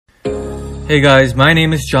Hey guys, my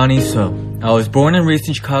name is Johnny So. I was born and raised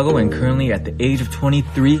in Chicago, and currently at the age of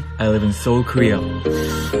 23, I live in Seoul, Korea.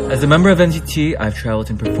 As a member of NCT, I've traveled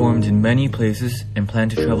and performed in many places and plan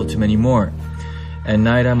to travel to many more. At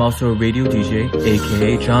night, I'm also a radio DJ,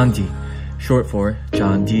 aka John D, short for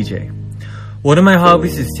John DJ. One of my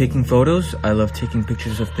hobbies is taking photos. I love taking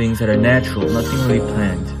pictures of things that are natural, nothing really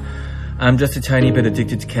planned. I'm just a tiny bit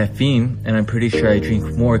addicted to caffeine, and I'm pretty sure I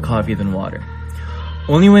drink more coffee than water.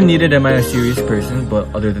 Only when needed am I a serious person, but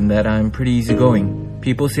other than that, I'm pretty easygoing.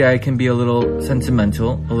 People say I can be a little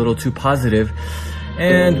sentimental, a little too positive,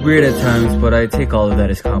 and weird at times, but I take all of that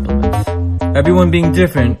as compliments. Everyone being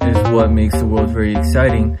different is what makes the world very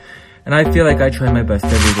exciting, and I feel like I try my best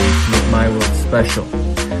every day to make my world special.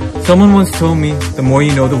 Someone once told me, the more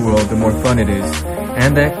you know the world, the more fun it is,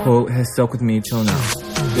 and that quote has stuck with me till now.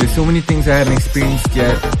 There's so many things I haven't experienced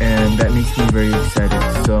yet, and that makes me very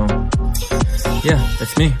excited, so yeah,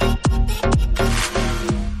 that's me.